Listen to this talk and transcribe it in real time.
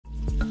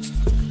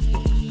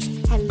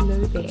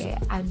Hello there,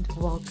 and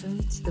welcome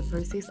to the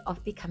Process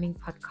of Becoming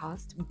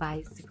podcast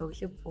by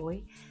Siphokuhle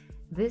Booi.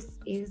 This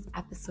is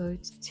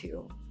episode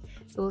 2.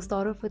 So we'll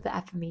start off with the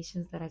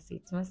affirmations that I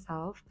said to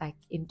myself back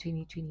in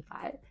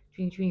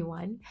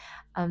 2021.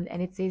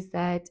 And it says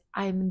that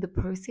I'm in the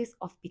process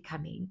of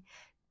becoming,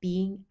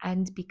 being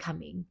and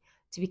becoming,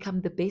 to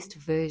become the best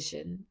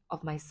version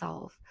of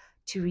myself,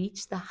 to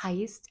reach the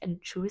highest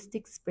and truest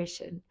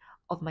expression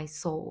of my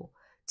soul,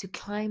 to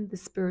climb the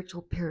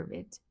spiritual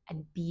pyramid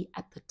and be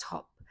at the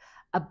top,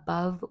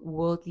 above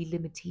worldly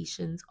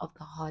limitations of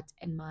the heart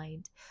and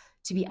mind,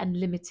 to be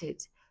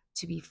unlimited,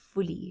 to be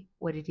fully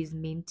what it is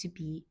meant to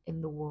be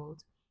in the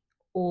world,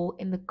 all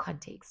in the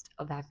context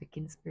of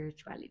African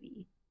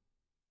spirituality.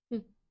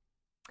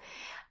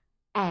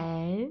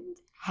 And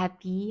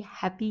happy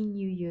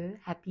New Year,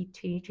 happy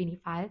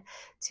 2025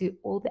 to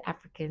all the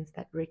Africans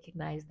that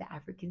recognize the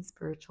African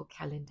spiritual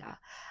calendar.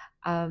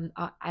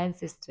 Our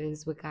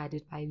ancestors were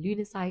guided by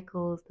lunar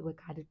cycles, they were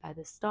guided by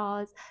the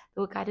stars,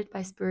 they were guided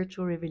by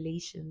spiritual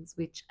revelations,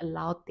 which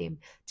allowed them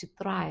to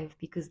thrive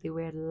because they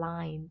were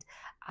aligned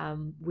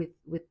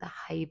with the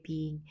higher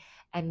being.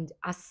 And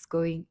us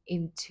going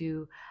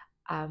into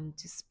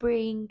to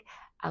spring,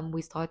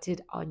 we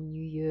started our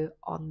new year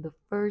on the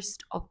 1st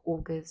of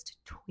August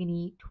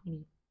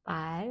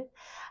 2025.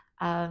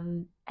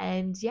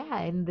 And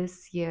yeah, in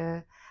this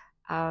year,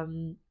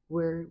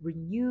 we're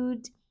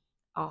renewed,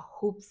 our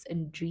hopes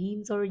and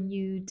dreams are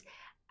renewed,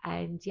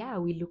 and yeah,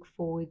 we look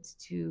forward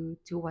to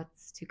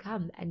what's to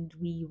come, and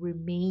we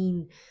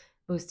remain,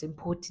 most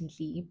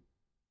importantly,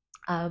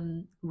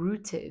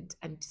 rooted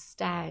and to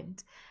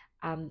stand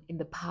in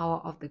the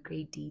power of the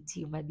Great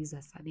Deity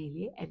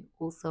and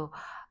also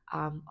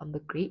on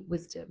the great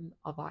wisdom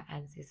of our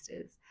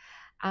ancestors.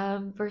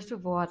 First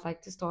of all, I'd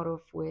like to start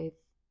off with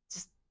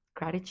just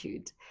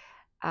gratitude.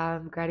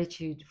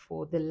 Gratitude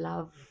for the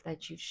love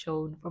that you've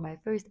shown for my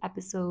first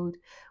episode,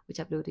 which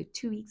I uploaded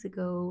 2 weeks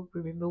ago.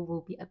 Remember,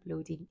 we'll be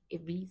uploading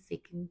every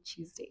second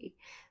Tuesday.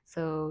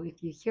 So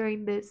if you're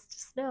hearing this,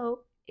 just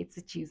know it's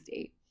a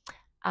Tuesday.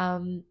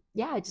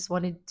 Yeah, I just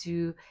wanted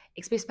to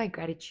express my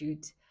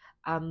gratitude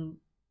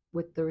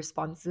with the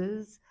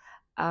responses.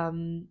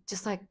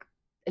 Just like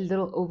a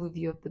little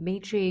overview of the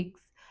matrix.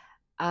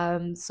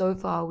 So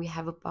far, we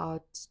have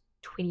about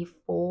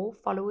 24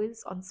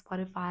 followers on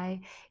Spotify.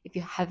 If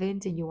you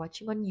haven't and you're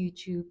watching on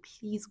YouTube,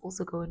 please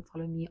also go and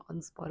follow me on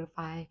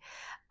Spotify.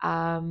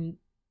 And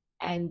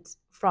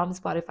from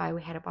Spotify,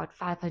 we had about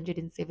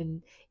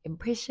 507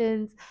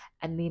 impressions,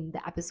 and then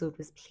the episode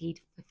was played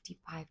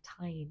 55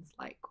 times.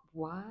 Like,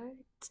 what?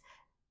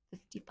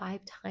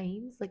 55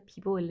 times? Like,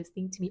 people were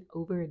listening to me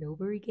over and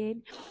over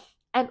again.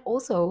 And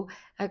also,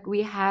 like,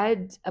 we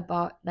had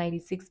about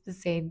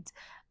 96%,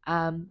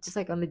 just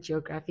like on the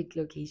geographic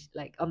location,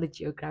 like on the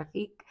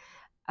geographic,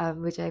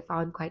 which I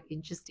found quite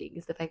interesting,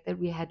 is the fact that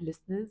we had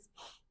listeners,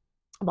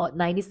 about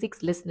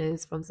 96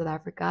 listeners from South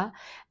Africa,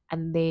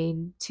 and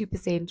then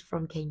 2%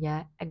 from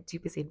Kenya and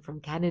 2% from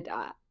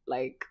Canada.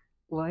 Like,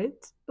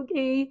 what?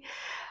 Okay.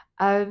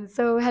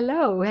 So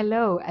hello,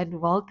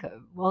 and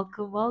welcome.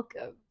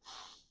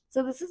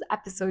 So this is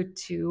episode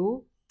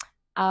 2.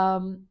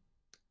 Um,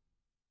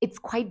 it's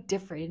quite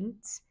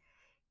different.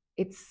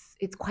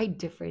 It's quite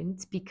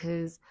different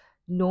because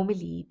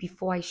normally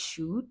before I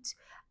shoot,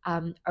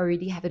 I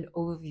already have an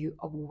overview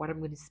of what I'm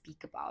going to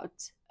speak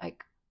about,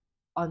 like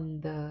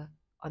on the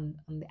on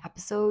the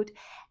episode.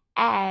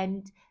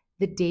 And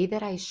the day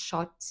that I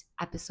shot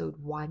episode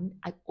 1,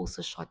 I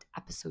also shot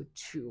episode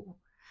 2.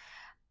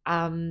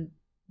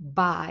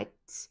 But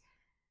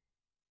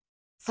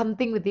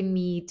something within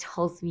me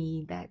tells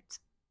me that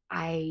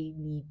I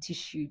need to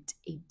shoot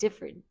a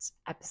different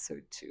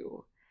episode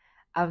 2,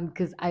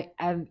 because I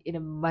am in a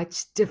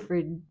much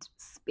different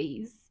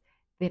space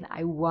than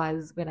I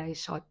was when I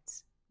shot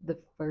the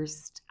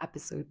first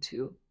episode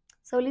 2.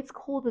 So let's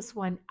call this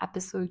one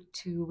episode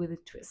 2 with a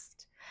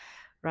twist,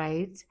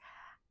 right?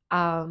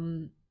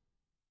 And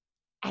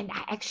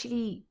I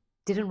actually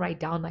didn't write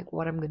down like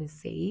what I'm gonna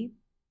say.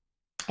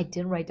 I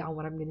didn't write down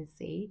what I'm gonna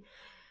say.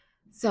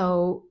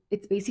 So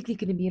it's basically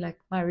gonna be like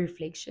my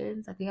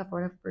reflections. I think I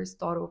want to first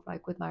start off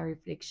like with my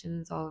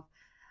reflections of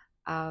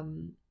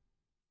um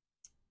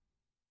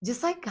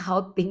just like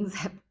how things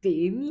have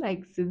been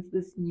like since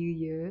this new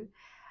year.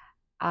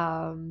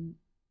 Um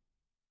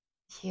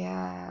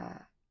yeah,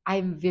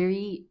 I'm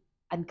very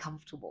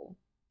uncomfortable,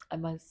 I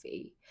must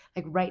say.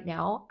 Like right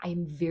now,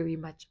 I'm very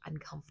much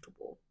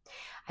uncomfortable.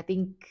 I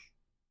think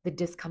the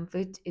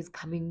discomfort is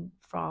coming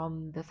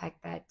from the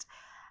fact that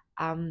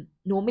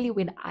normally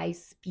when I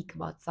speak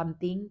about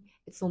something,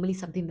 it's normally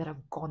something that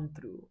I've gone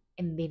through,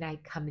 and then I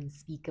come and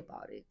speak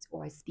about it,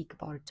 or I speak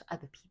about it to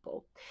other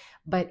people.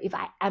 But if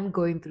I am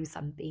going through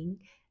something,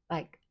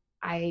 like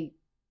I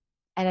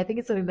and I think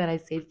it's something that I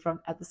said from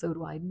episode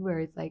 1, where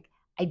it's like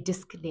I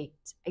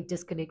disconnect. I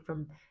disconnect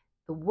from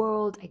the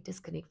world, I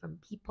disconnect from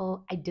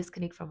people, I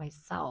disconnect from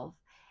myself,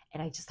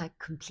 and I just like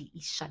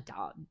completely shut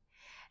down.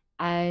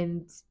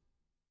 And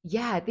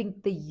yeah, I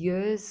think the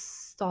year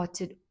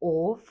started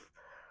off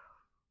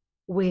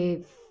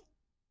with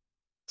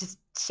just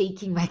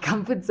shaking my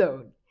comfort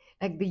zone.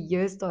 Like the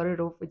year started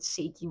off with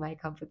shaking my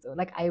comfort zone.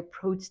 Like I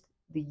approached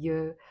the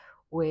year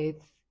with,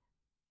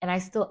 and I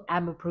still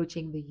am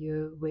approaching the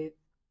year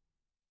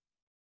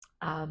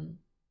um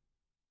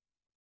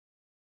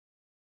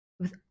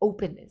with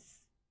openness.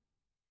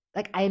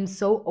 Like I am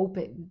so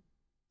open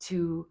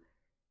to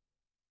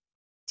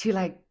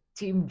to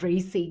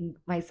embracing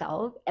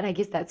myself. And I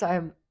guess that's why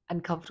I'm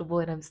uncomfortable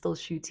and I'm still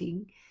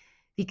shooting,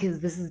 because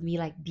this is me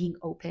like being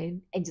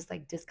open and just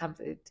like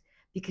discomfort,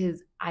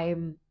 because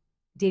I'm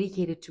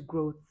dedicated to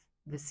growth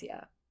this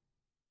year.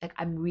 Like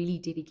I'm really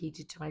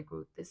dedicated to my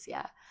growth this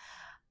year.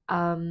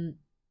 Um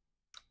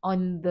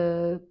on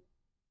the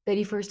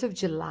 31st of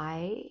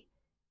July,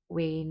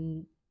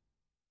 when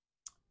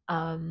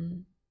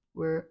um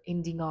we're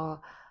ending our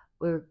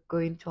we're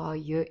going to our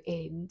year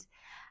end,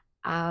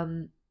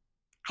 um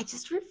I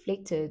just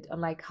reflected on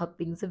like how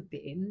things have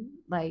been,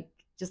 like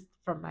just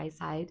from my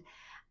side.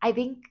 I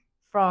think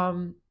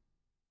from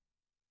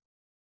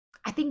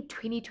I think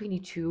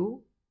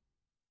 2022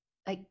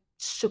 like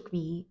shook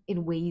me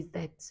in ways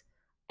that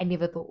I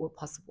never thought were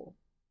possible.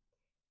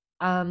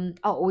 I'll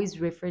always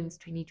reference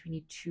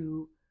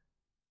 2022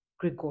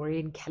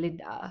 Gregorian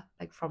calendar,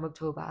 like from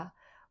October,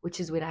 which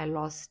is when I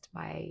lost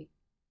my,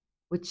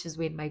 which is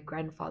when my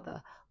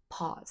grandfather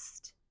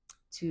passed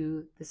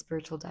to the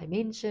spiritual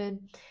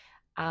dimension.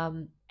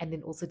 And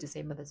then also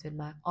December, that's when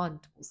my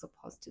aunt also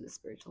passed to the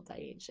spiritual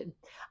dimension.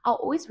 I'll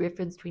always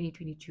reference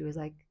 2022 as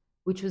like,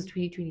 which was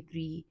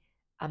 2023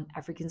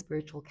 African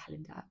spiritual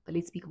calendar. But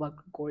let's speak about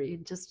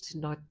Gregorian just to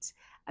not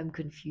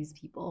confuse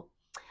people.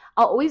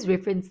 I'll always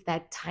reference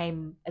that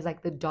time as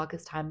like the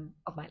darkest time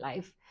of my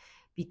life,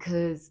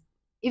 because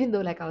even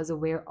though like I was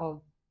aware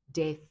of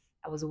death,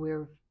 I was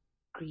aware of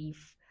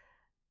grief,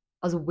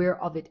 I was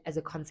aware of it as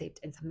a concept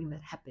and something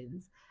that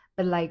happens.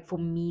 But like for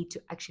me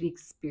to actually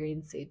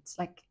experience it,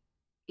 like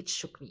it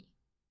shook me.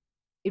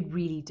 It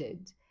really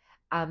did.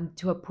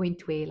 To a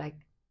point where like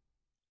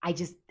I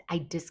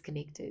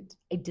disconnected.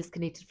 I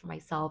disconnected from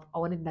myself. I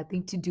wanted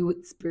nothing to do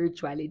with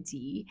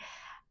spirituality.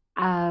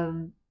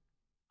 Um,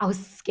 I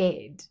was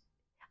scared.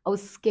 I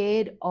was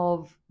scared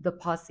of the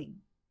passing,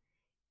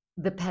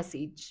 the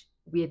passage,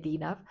 weirdly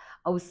enough.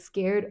 I was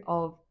scared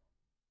of,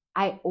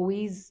 I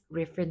always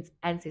reference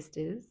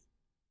ancestors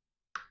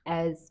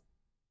as,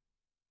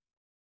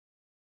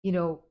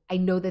 I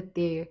know that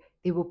they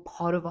were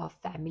part of our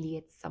family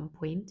at some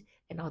point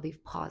and now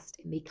they've passed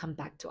and they come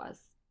back to us,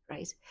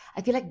 right?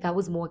 I feel like that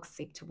was more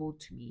acceptable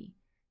to me,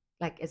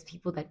 like as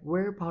people that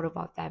were part of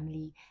our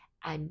family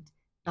and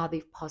now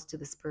they've passed to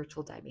the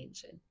spiritual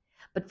dimension.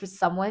 But for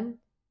someone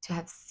to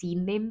have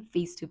seen them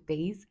face to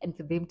face and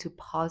for them to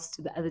pass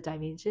to the other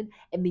dimension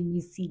and then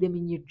you see them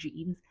in your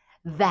dreams,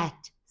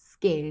 that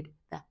scared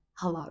the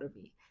hell out of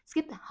me,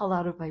 scared the hell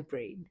out of my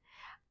brain.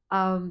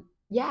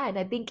 Yeah, and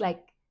I think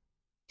like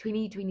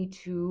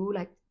 2022,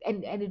 like,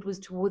 and it was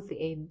towards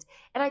the end,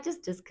 and I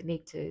just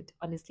disconnected.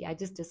 Honestly, I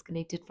just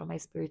disconnected from my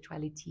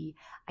spirituality.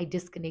 I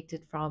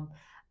disconnected from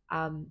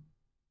um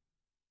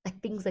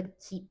like things that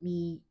keep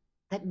me,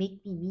 that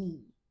make me me,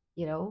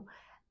 you know.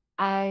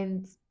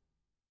 And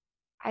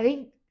I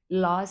think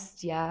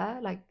last year,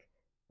 like,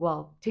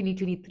 well,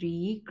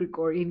 2023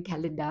 Gregorian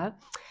calendar,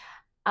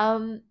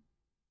 um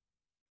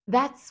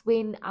that's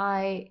when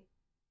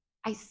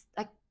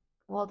like,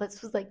 well,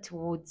 this was like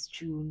towards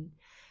June.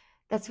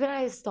 That's when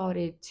I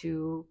started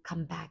to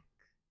come back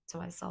to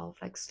myself,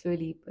 like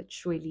slowly but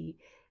surely,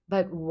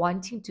 but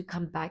wanting to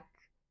come back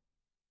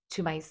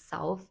to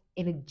myself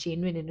in a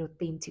genuine and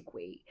authentic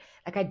way.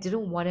 Like I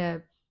didn't want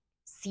to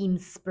seem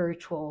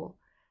spiritual,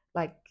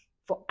 like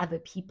for other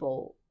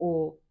people,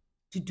 or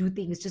to do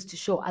things just to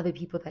show other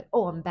people that,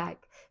 oh, I'm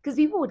back. Because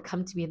people would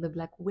come to me and they'd be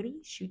like, when are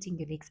you shooting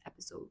your next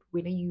episode?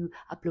 When are you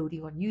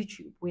uploading on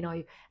YouTube? When are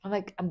you? I'm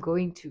like, I'm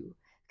going to,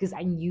 because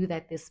I knew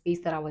that the space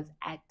that I was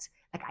at,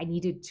 like I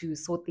needed to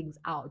sort things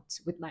out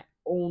with my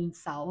own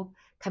self,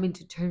 come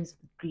into terms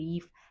with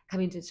grief,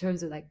 come into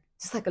terms with like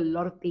just like a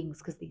lot of things,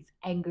 because there's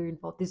anger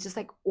involved. There's just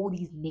like all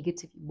these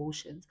negative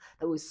emotions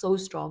that were so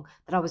strong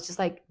that I was just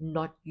like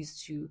not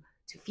used to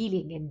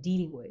feeling and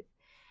dealing with.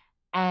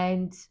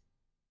 And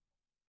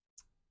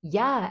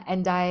yeah,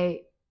 and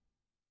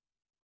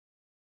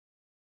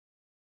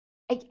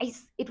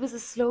it was a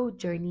slow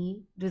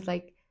journey. It was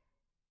like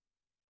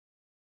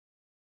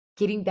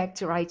getting back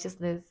to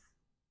righteousness,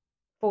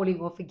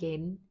 falling off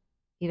again,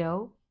 you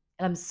know.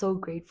 And I'm so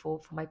grateful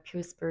for my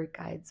pure spirit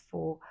guides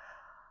for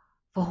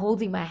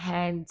holding my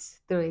hand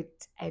through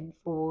it, and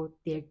for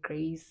their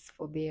grace,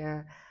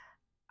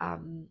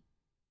 um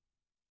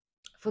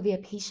for their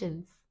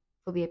patience,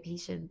 for their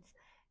patience.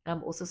 And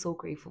I'm also so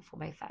grateful for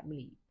my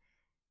family.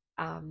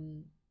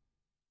 Um,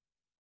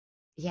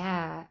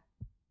 yeah,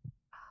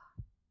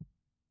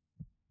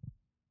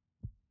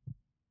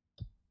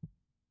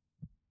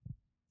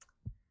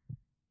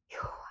 Phew,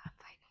 I'm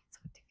finding it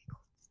so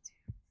difficult to.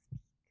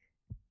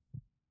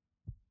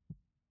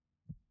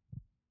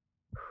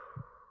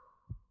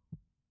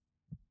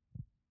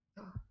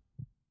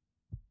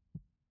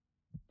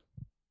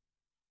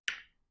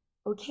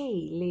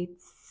 Okay,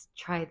 let's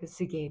try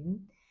this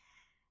again.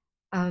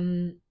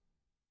 Um,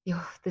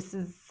 this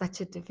is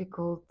such a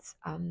difficult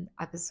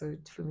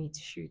episode for me to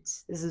shoot.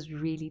 This is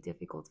really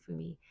difficult for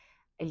me.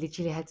 I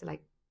literally had to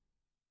like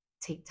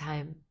take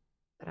time,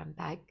 but I'm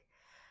back.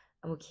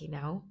 I'm okay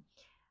now.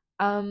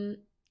 Um,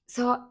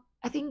 so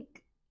I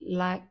think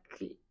like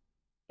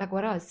like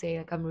what I was saying,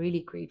 like I'm really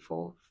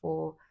grateful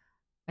for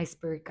my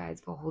spirit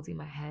guides for holding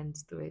my hand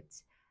through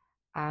it.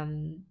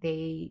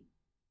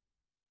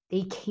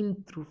 They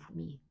came through for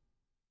me,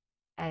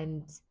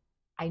 and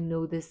I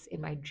know this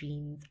in my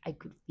dreams. I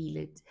could feel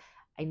it.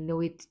 I know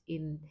it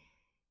in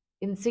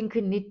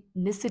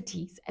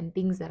synchronicities and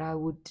things that I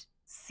would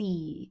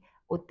see,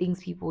 or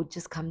things people would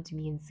just come to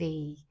me and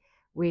say,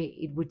 where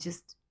it would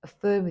just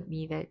affirm with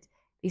me that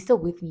they're still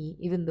with me,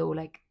 even though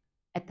like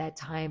at that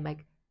time,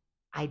 like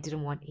I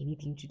didn't want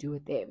anything to do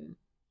with them.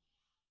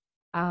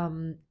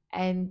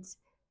 And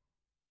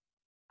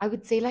I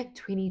would say like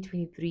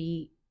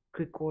 2023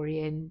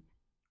 Gregorian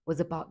was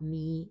about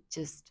me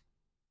just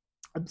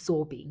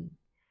absorbing.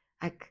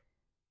 Like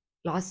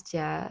last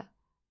year,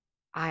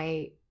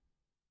 I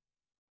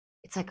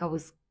it's like I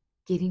was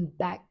getting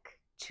back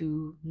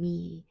to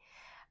me.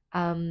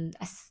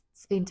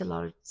 Spent a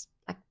lot of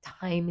like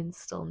time in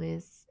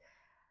stillness.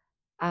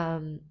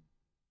 Um,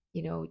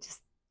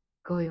 just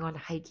going on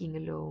hiking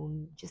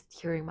alone, just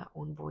hearing my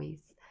own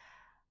voice.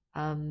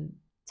 Um,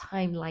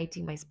 Time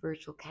lighting my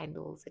spiritual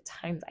candles. At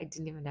times I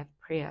didn't even have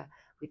prayer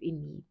within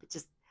me, but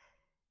just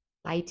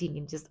lighting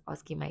and just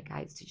asking my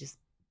guides to just,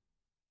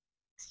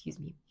 excuse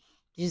me,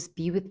 to just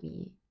be with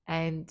me.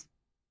 And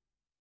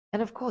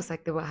of course,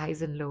 like there were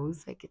highs and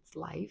lows, like it's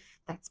life,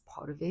 that's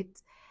part of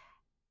it.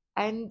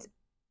 And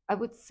I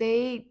would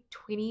say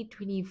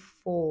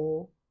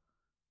 2024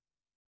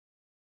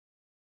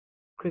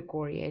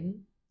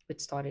 Gregorian,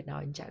 which started now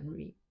in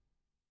January,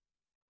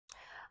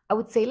 I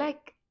would say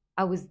like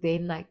I was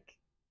then like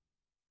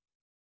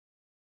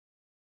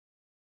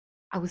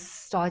I was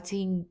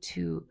starting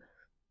to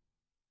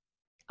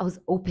I was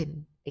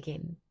open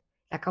again.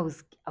 Like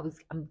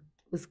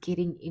was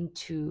getting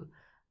into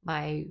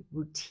my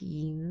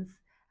routines,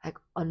 like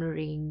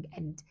honoring,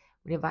 and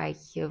whenever I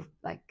hear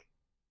like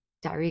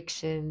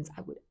directions,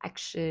 I would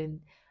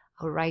action,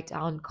 I would write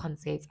down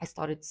concepts. I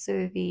started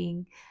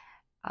serving.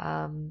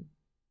 Um,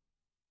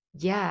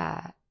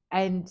 yeah.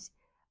 And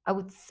I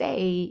would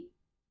say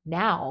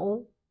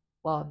now,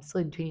 well, I'm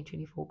still in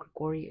 2024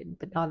 Gregorian,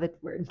 but now that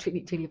we're in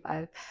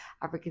 2025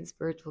 African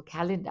spiritual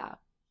calendar,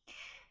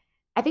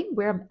 I think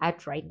where I'm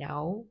at right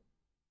now,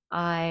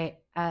 I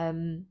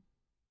I'm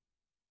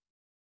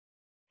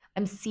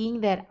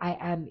seeing that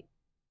I'm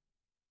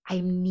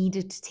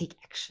needed to take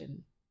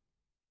action.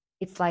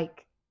 It's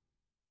like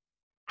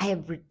I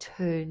have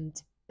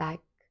returned back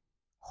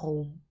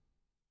home,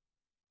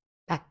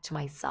 back to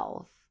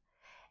myself,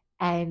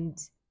 and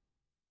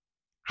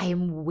I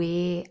am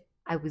where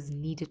I was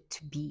needed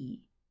to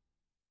be.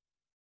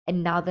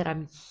 And now that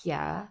I'm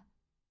here,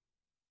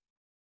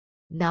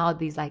 now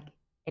there's like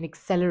an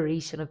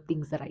acceleration of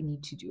things that I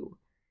need to do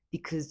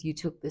because you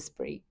took this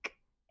break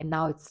and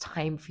now it's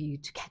time for you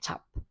to catch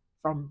up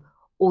from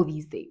all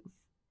these things.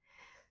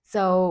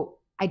 So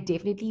I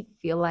definitely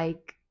feel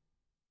like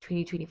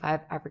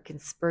 2025 African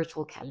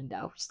spiritual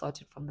calendar, which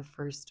started from the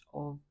 1st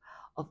of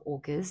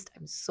August.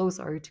 I'm so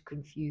sorry to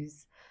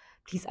confuse.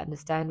 Please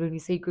understand when we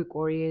say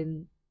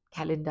Gregorian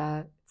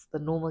calendar, it's the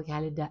normal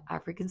calendar.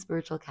 African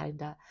spiritual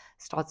calendar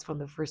starts from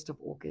the 1st of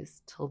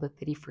August till the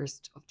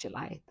 31st of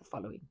July, the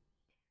following.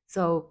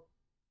 So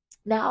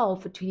now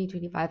for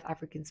 2025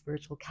 African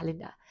spiritual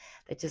calendar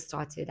that just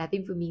started, I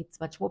think for me it's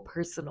much more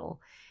personal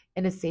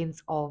in a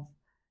sense of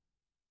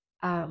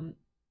um,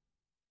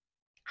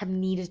 I'm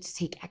needed to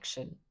take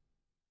action.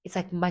 It's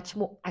like much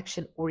more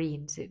action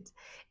oriented.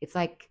 It's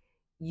like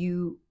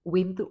you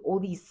went through all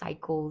these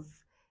cycles,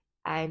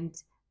 and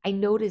I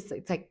noticed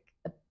it's like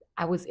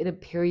I was in a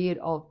period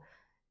of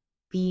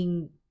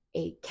being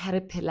a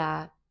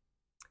caterpillar,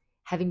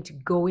 having to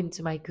go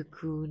into my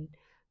cocoon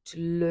to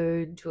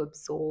learn, to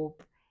absorb.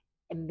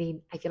 And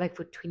then I feel like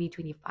for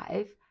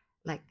 2025,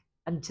 like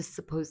I'm just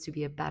supposed to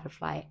be a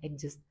butterfly and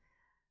just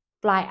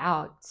fly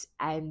out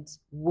and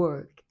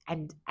work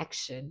and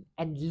action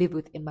and live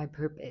within my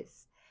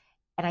purpose.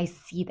 And I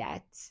see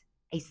that.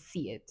 I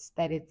see it,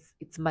 that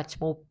it's much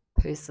more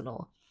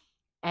personal.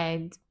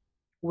 And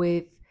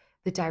with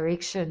the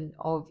direction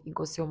of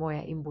Inkosi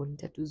Yomoya Imboni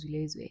Tatu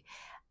Zwelezwe,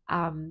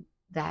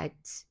 that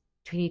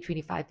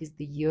 2025 is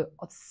the year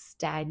of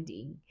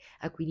standing.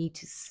 Like we need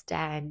to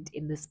stand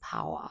in this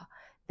power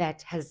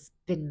that has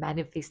been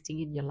manifesting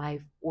in your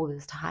life all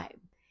this time.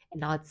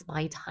 And now it's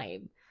my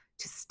time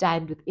to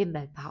stand within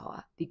that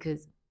power,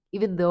 because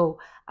even though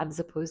I'm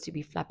supposed to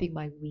be flapping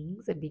my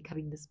wings and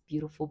becoming this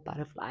beautiful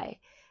butterfly,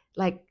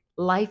 like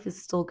life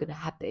is still going to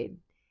happen.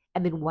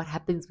 And then what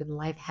happens when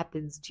life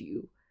happens to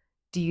you?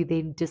 Do you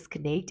then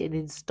disconnect and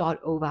then start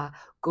over,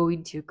 go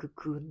into your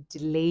cocoon,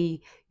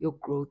 delay your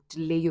growth,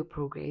 delay your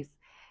progress?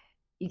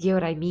 You get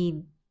what I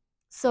mean?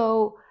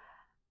 So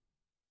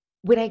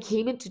when I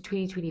came into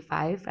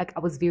 2025, like I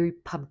was very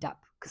pumped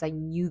up because I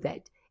knew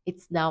that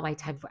it's now my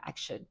time for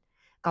action.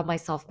 Got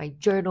myself my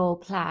journal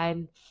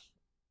plan,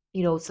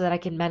 so that I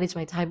can manage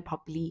my time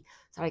properly,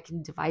 so that I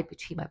can divide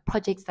between my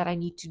projects that I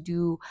need to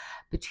do,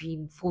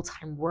 between full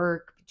time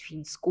work,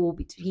 between school,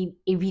 between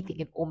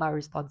everything and all my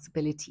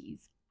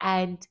responsibilities.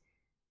 And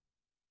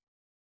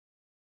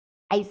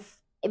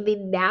and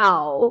then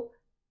now,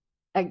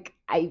 like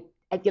I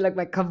feel like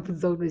my comfort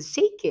zone was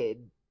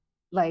shaken,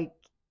 like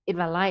in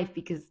my life,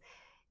 because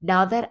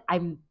now that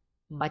I'm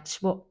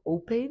much more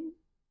open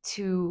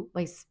to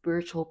my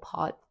spiritual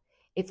path,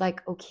 it's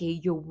like, okay,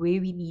 you're where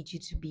we need you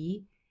to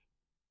be.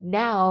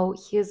 Now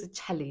here's a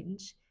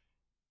challenge,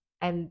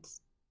 and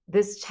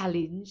this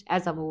challenge,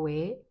 as I'm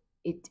aware,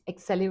 it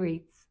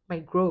accelerates my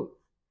growth.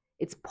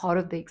 It's part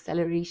of the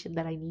acceleration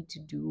that I need to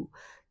do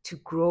to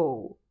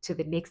grow to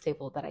the next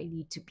level that I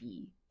need to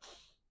be.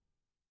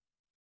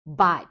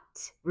 But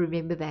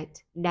remember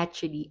that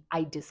naturally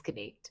I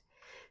disconnect.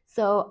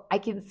 So I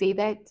can say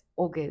that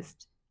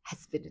August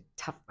has been a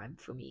tough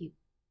month for me.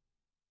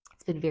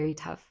 It's been very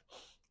tough.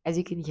 As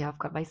you can hear, I've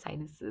got my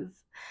sinuses.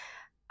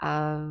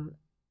 Um,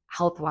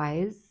 Health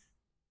wise,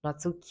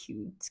 not so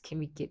cute. Can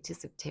we get to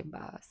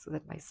September so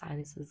that my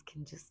sinuses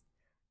can just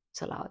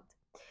chill out?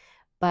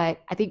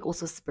 But I think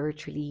also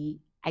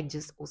spiritually and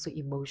just also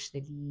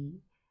emotionally,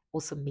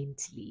 also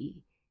mentally,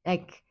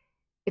 like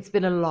it's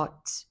been a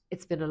lot.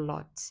 It's been a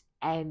lot.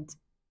 And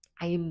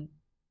I am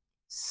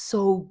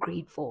so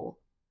grateful.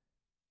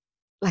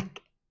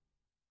 Like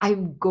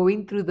I'm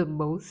going through the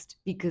most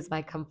because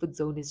my comfort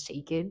zone is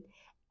shaken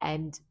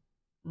and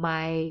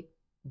my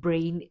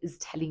brain is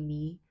telling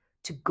me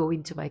to go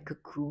into my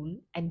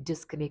cocoon and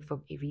disconnect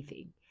from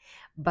everything.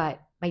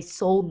 But my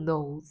soul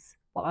knows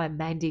what my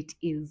mandate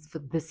is for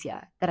this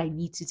year, that I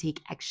need to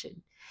take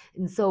action.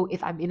 And so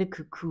if I'm in a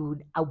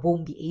cocoon, I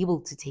won't be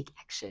able to take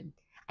action.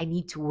 I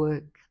need to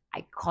work.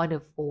 I can't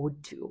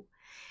afford to.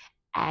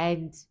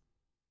 And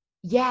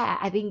yeah,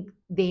 I think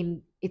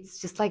then it's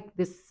just like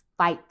this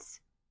fight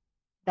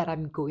that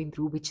I'm going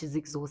through, which is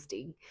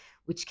exhausting,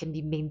 which can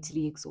be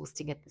mentally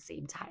exhausting at the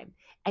same time.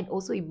 And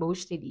also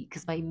emotionally,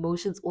 because my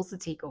emotions also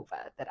take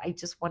over, that I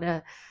just want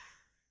to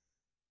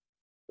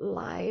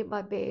lie in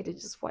my bed and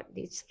just watch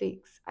Netflix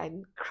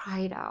and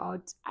cry it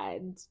out.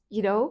 And,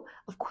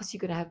 of course, you're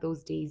going to have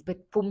those days. But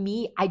for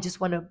me, I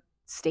just want to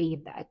stay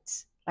in that,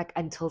 like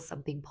until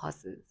something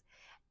passes.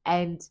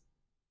 And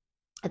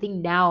I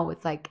think now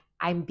it's like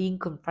I'm being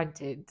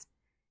confronted.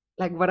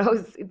 Like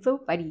it's so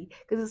funny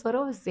because it's what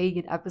I was saying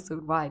in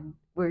episode 1,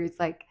 where it's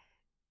like,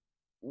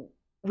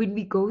 when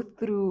we go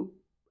through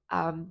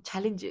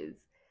challenges,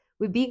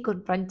 we're being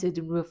confronted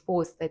and we're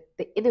forced that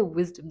the inner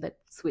wisdom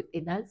that's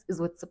within us is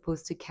what's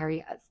supposed to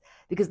carry us,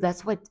 because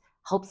that's what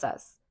helps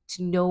us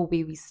to know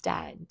where we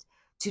stand,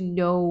 to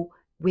know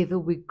whether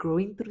we're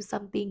growing through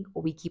something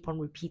or we keep on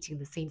repeating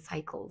the same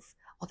cycles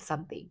of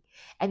something.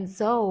 And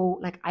so,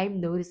 like, I'm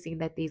noticing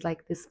that there's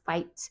like this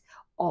fight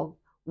of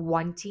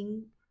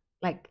wanting,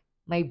 like,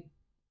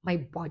 my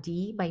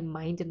body, my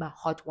mind, and my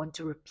heart want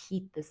to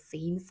repeat the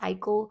same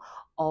cycle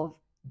of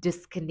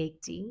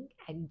disconnecting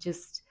and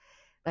just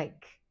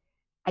like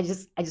I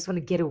just want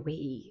to get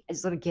away. I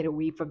just want to get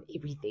away from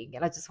everything,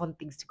 and I just want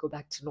things to go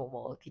back to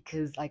normal,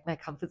 because like my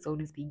comfort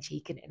zone is being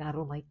shaken and I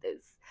don't like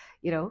this,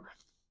 you know?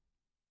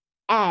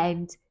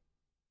 And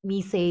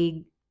me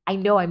saying, I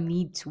know I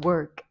need to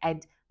work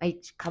and my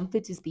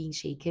comfort is being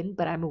shaken,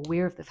 but I'm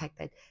aware of the fact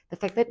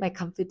that my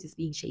comfort is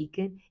being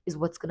shaken is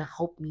what's going to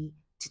help me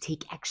to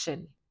take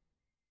action,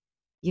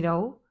 you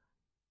know?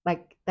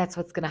 Like that's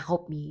what's going to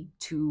help me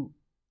to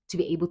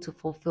be able to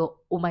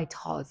fulfill all my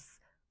tasks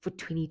for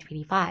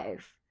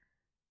 2025.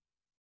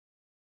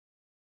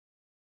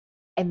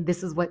 And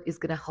this is what is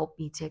going to help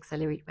me to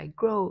accelerate my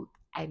growth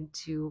and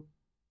to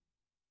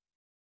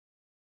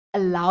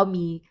allow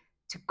me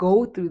to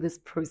go through this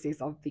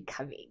process of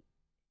becoming.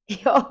 You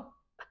know?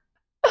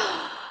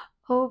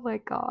 Oh my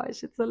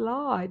gosh, it's a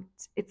lot.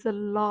 It's a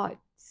lot.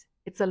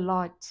 It's a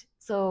lot.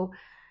 So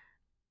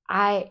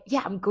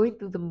I'm going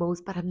through the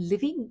most, but I'm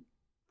living,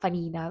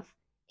 funny enough,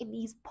 in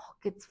these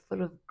pockets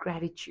full of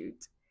gratitude.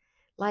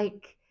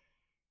 Like,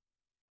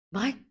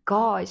 my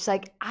gosh,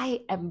 like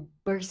I am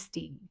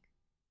bursting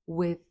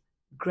with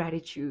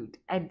gratitude.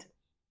 And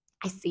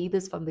I say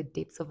this from the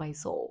depths of my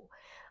soul.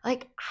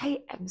 Like,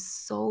 I am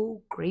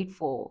so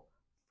grateful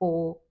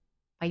for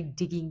my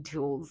digging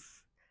tools.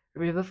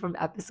 Remember from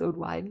episode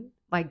 1,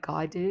 my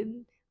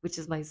garden, which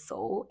is my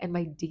soul, and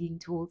my digging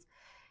tools,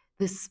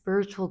 the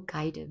spiritual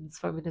guidance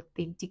from an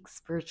authentic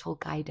spiritual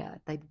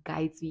guider that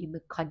guides me in the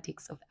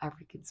context of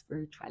African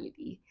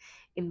spirituality.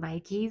 In my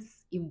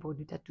case,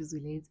 Imbonu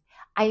Tatuzulez,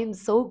 I am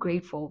so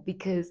grateful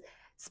because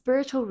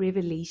spiritual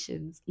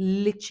revelations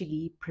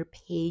literally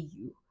prepare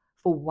you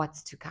for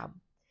what's to come.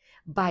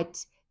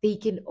 But they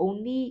can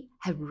only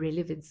have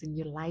relevance in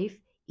your life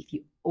if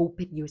you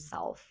open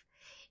yourself.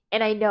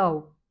 And I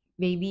know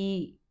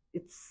maybe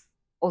it's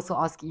also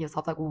asking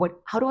yourself, like,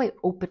 how do I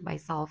open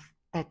myself?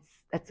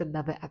 That's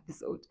another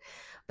episode.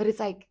 But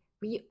it's like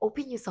when you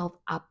open yourself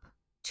up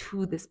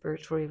to the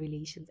spiritual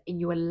revelations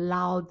and you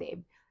allow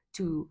them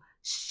to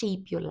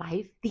shape your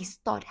life, they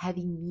start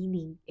having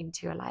meaning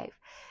into your life.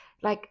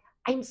 Like,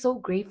 I'm so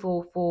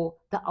grateful for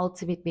the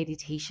ultimate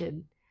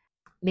meditation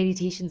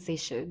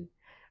session,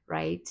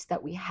 right,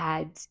 that we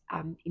had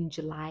in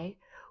July,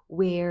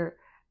 where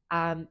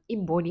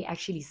Imboni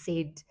actually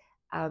said,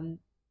 um,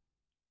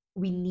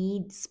 we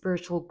need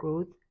spiritual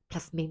growth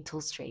plus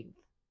mental strength,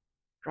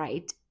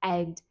 right?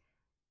 And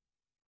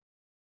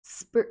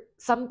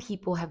some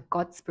people have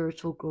got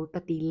spiritual growth,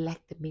 but they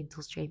lack the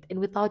mental strength. And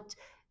without,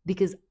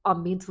 because our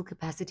mental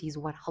capacity is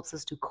what helps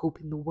us to cope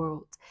in the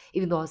world.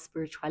 Even though our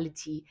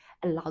spirituality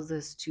allows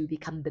us to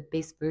become the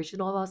best version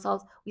of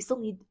ourselves, we still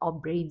need our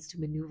brains to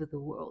maneuver the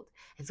world.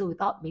 And so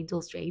without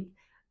mental strength,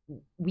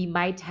 we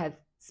might have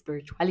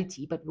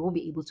spirituality, but we won't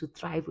be able to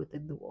thrive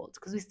within the world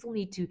because we still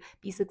need to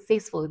be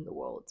successful in the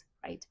world,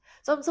 right?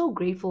 So I'm so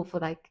grateful for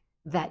like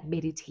that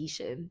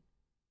meditation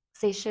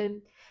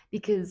session,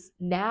 because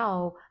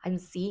now I'm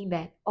seeing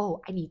that,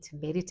 oh, I need to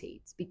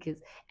meditate,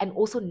 because, and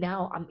also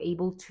now I'm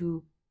able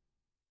to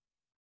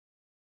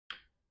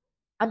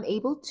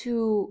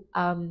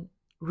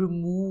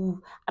remove,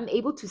 I'm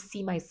able to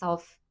see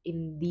myself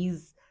in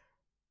these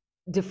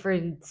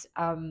different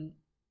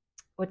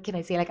what can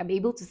I say? Like, I'm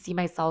able to see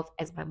myself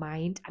as my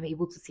mind, I'm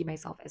able to see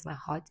myself as my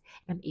heart,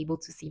 and I'm able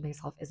to see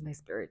myself as my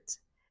spirit.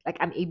 Like,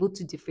 I'm able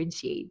to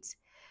differentiate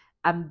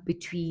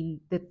between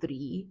the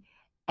three.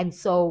 And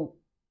so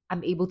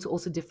I'm able to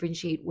also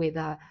differentiate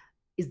whether,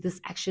 is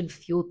this action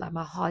fueled by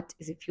my heart,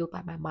 is it fueled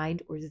by my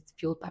mind, or is it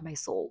fueled by my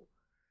soul?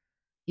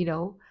 You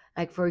know,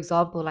 like, for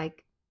example,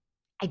 like,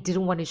 I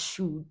didn't want to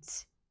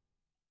shoot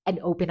and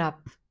open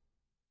up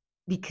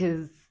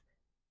because,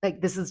 like,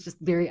 this is just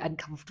very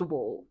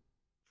uncomfortable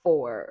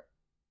for,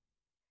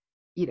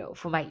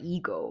 for my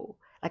ego.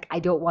 Like, I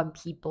don't want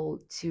people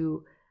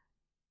to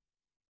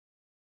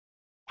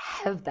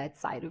have that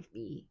side of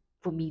me,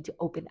 for me to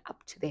open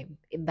up to them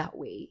in that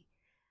way.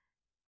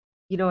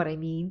 You know what I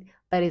mean?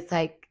 But it's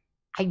like,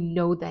 I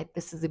know that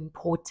this is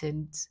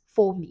important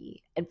for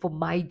me and for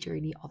my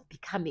journey of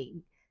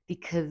becoming,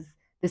 because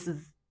this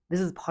is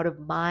part of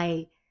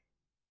my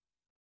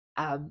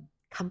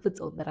comfort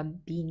zone that I'm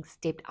being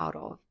stepped out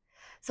of.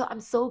 So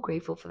I'm so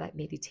grateful for that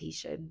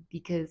meditation,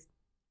 because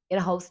it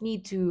helps me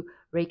to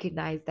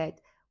recognize that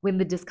when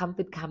the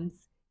discomfort comes,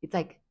 it's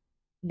like,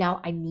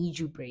 now I need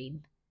you,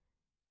 brain.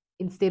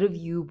 Instead of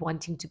you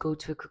wanting to go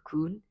to a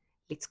cocoon,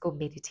 let's go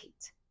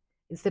meditate.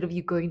 Instead of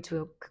you going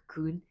to a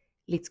cocoon,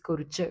 let's go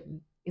to gym.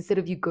 Instead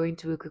of you going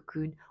to a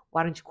cocoon,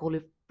 why don't you call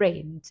a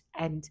friend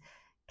and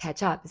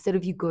catch up? Instead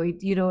of you going,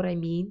 you know what I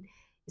mean?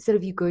 Instead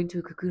of you going to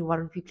a cocoon, why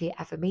don't we play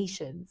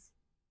affirmations?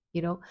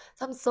 So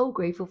I'm so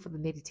grateful for the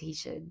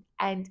meditation.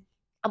 And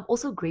I'm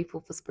also grateful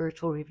for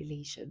spiritual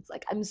revelations.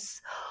 Like,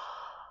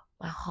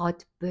 my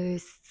heart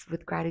bursts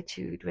with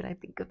gratitude when I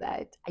think of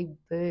that. I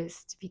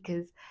burst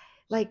because,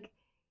 like,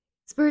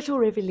 spiritual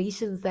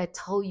revelations that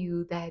tell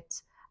you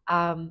that,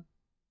 um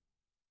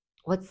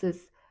what's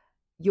this,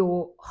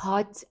 your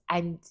heart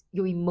and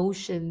your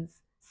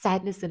emotions,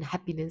 sadness and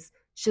happiness,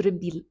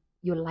 shouldn't be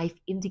your life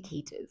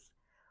indicators,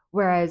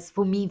 whereas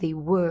for me they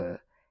were,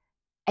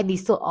 and they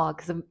still are,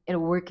 because I'm in a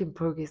work in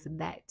progress in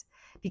that.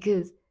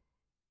 Because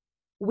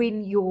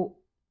when your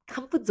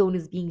comfort zone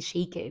is being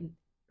shaken,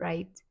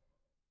 right,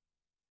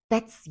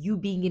 that's you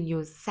being in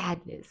your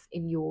sadness,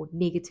 in your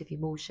negative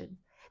emotion,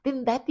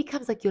 then that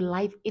becomes like your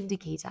life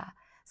indicator.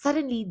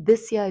 Suddenly,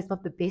 this year is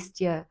not the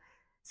best year.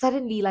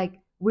 Suddenly, like,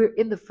 we're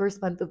in the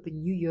first month of the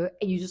new year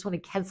and you just want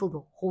to cancel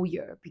the whole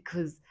year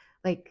because,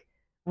 like,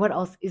 what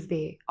else is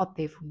there out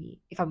there for me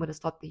if I'm going to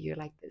start the year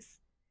like this?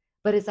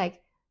 But it's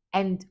like,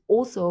 and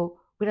also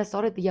when I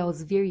started the year, I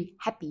was very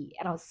happy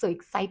and I was so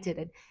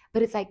excited.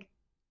 But it's like,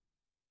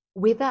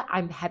 whether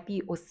I'm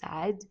happy or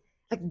sad,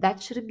 like,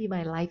 that shouldn't be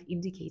my life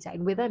indicator.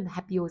 And whether I'm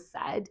happy or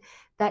sad,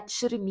 that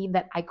shouldn't mean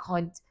that I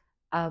can't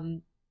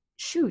um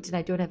shoot and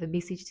I don't have a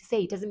message to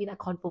say. It doesn't mean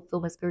I can't fulfill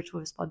my spiritual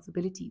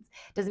responsibilities.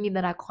 It doesn't mean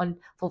that I can't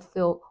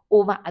fulfill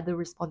all my other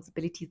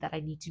responsibilities that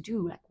I need to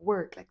do, like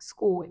work, like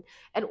school,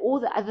 and all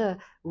the other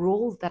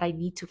roles that I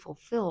need to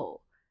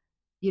fulfill,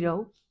 you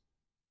know?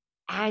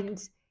 And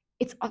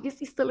it's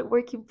obviously still a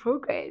work in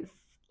progress.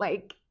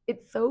 Like,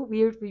 it's so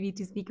weird for me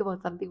to speak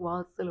about something while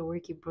it's still a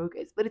work in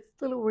progress, but it's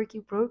still a work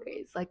in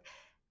progress. Like,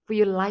 for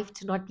your life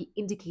to not be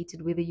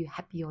indicated whether you're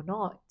happy or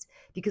not.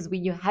 Because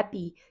when you're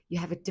happy, you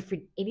have a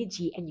different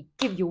energy and you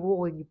give your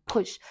all and you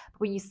push.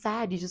 But when you're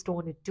sad, you just don't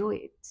want to do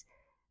it.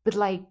 But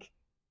like,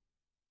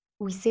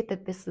 we said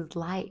that this is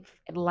life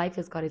and life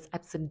has got its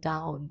ups and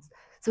downs.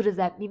 So does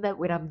that mean that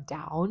when I'm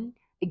down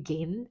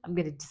again, I'm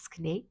going to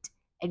disconnect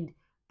and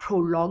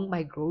prolong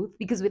my growth?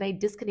 Because when I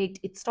disconnect,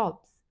 it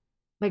stops.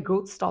 My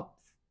growth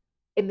stops.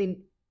 And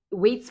then it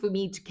waits for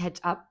me to catch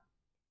up.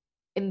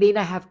 And then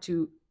I have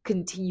to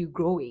continue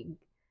growing.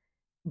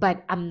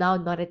 But I'm now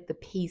not at the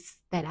pace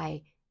that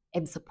I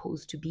am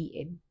supposed to be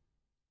in.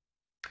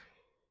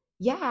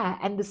 Yeah.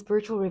 And the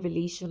spiritual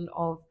revelation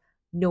of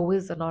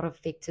knowers are not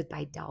affected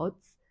by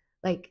doubts.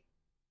 Like,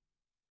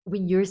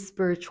 when you're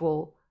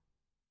spiritual,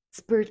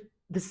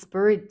 the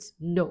spirit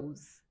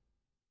knows.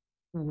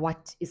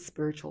 what is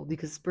spiritual,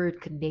 because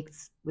spirit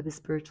connects with a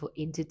spiritual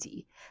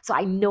entity. So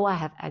I know I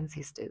have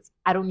ancestors.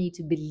 I don't need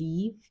to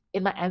believe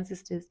in my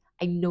ancestors.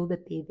 I know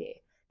that they're there.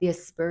 They're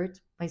spirit.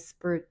 My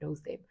spirit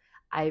knows them.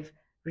 I've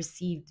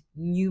received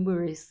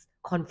numerous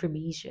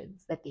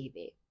confirmations that they're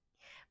there.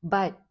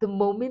 But the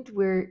moment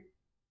we're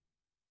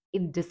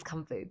in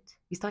discomfort,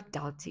 we start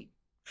doubting.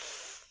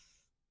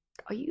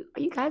 Are you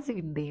guys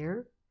even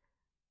there?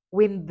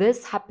 When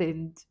this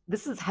happened,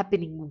 this is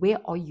happening, where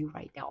are you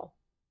right now?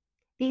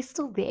 They're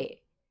still there.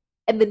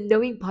 And the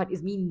knowing part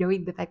is me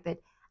knowing the fact that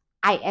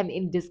I am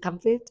in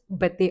discomfort,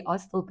 but they are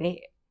still there.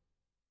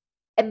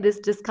 And this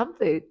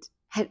discomfort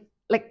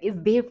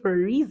is there for a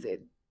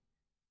reason.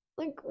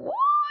 Like, what?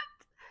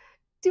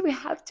 Do we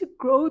have to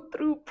grow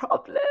through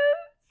problems?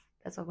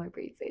 That's what my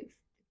brain says.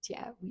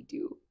 Yeah, we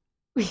do.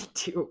 We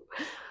do.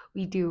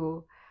 We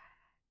do.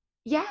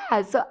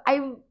 Yeah, so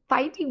I'm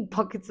finding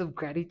pockets of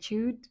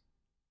gratitude,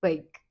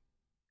 like,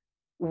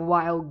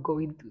 while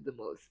going through the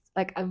most.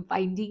 Like, I'm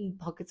finding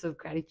pockets of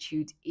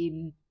gratitude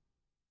in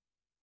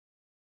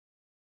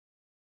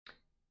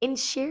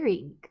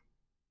sharing,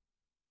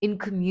 in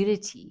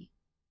community.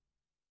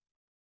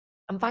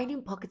 I'm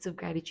finding pockets of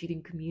gratitude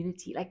in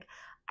community. Like,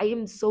 I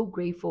am so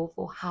grateful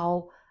for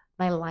how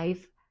my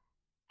life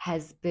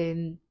has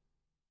been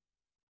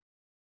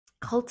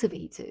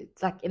cultivated,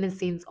 like, in a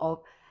sense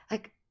of,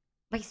 like,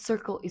 my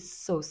circle is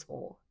so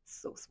small,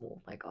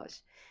 my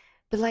gosh.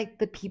 But, like,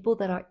 the people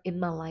that are in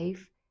my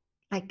life,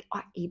 like,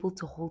 are able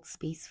to hold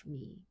space for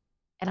me.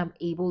 And I'm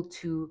able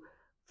to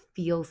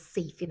feel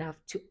safe enough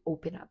to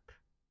open up,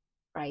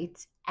 right?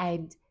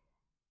 And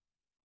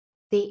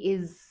there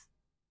is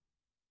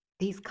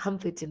there's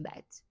comfort in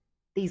that.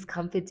 There's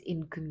comfort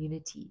in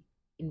community,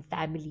 in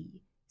family,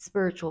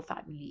 spiritual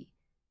family,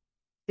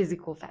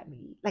 physical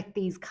family. Like,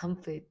 there's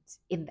comfort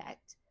in that.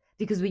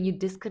 Because when you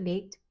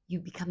disconnect, you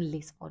become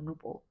less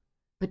vulnerable.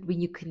 But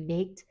when you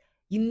connect,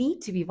 you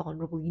need to be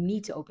vulnerable. You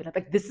need to open up.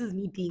 Like, this is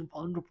me being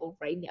vulnerable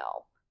right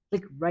now.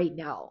 Like, right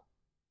now,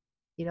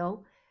 you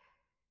know?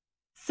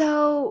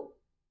 So,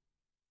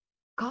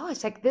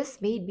 gosh, like, this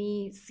made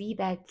me see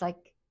that,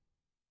 like,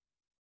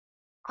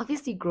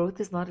 obviously growth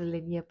is not a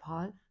linear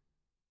path.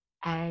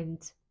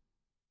 And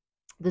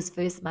this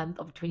first month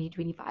of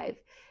 2025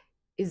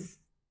 is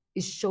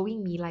is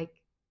showing me, like,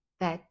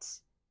 that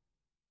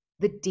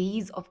the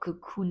days of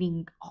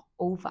cocooning are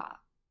over.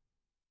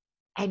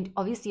 And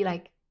obviously,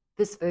 like,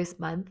 this first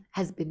month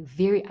has been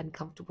very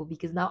uncomfortable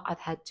because now I've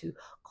had to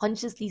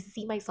consciously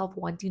see myself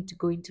wanting to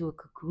go into a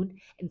cocoon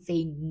and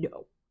saying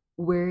no.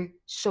 We're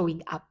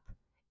showing up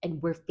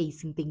and we're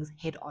facing things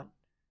head on.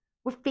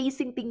 We're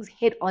facing things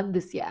head on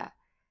this year.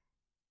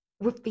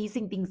 We're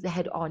facing things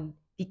head on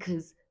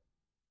because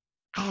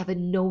I have a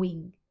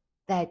knowing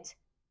that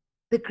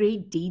the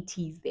great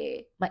deities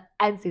there, my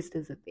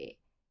ancestors are there.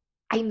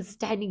 I'm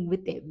standing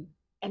with them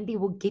and they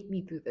will get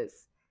me through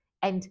this.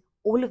 And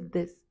all of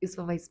this is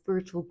for my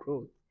spiritual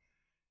growth.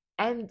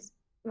 And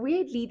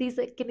weirdly, there's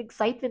like an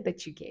excitement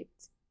that you get.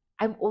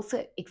 I'm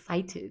also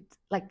excited.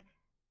 Like,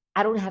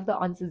 I don't have the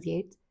answers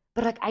yet,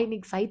 but, like, I'm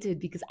excited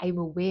because I'm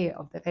aware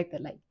of the fact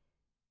that, like,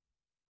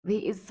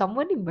 there is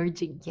someone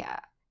emerging here,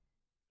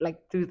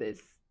 like, through this.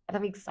 And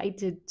I'm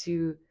excited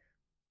to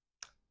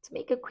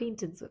make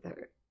acquaintance with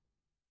her.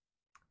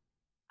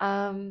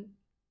 Um,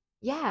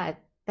 yeah,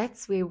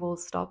 that's where we'll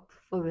stop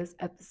for this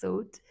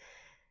episode.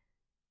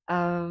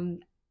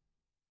 Um,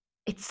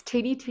 it's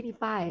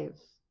 2025.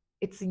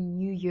 It's a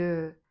new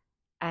year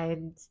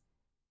and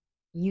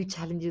new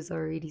challenges are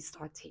already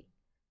starting.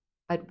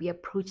 But we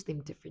approach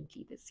them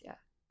differently this year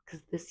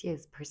because this year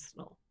is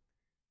personal.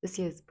 This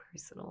year is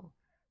personal.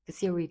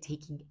 This year we're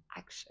taking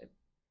action.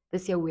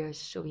 This year we are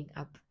showing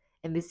up.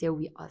 And this year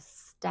we are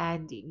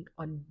standing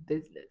on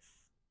business.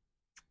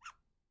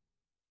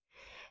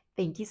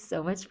 Thank you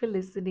so much for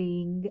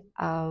listening.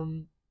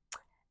 And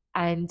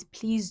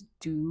please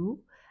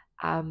do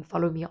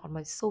follow me on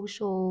my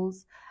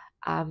socials.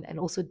 And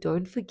also,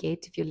 don't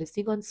forget, if you're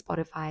listening on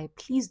Spotify,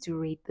 please do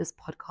rate this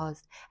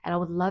podcast. And I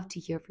would love to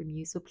hear from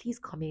you. So please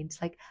comment,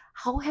 like,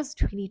 how has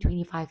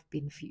 2025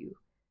 been for you?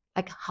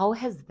 Like, how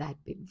has that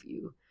been for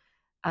you?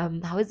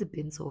 How has it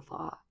been so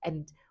far?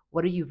 And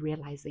what are you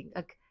realizing?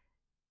 Like,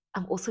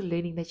 I'm also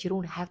learning that you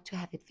don't have to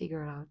have it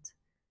figured out.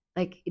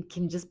 Like, it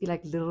can just be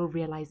like little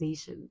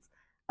realizations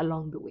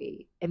along the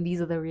way. And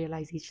these are the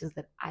realizations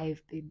that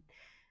I've been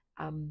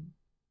um,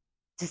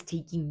 just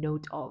taking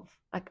note of,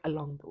 like,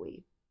 along the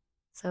way.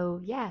 So,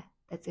 yeah,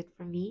 that's it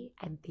from me.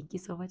 And thank you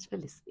so much for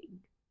listening.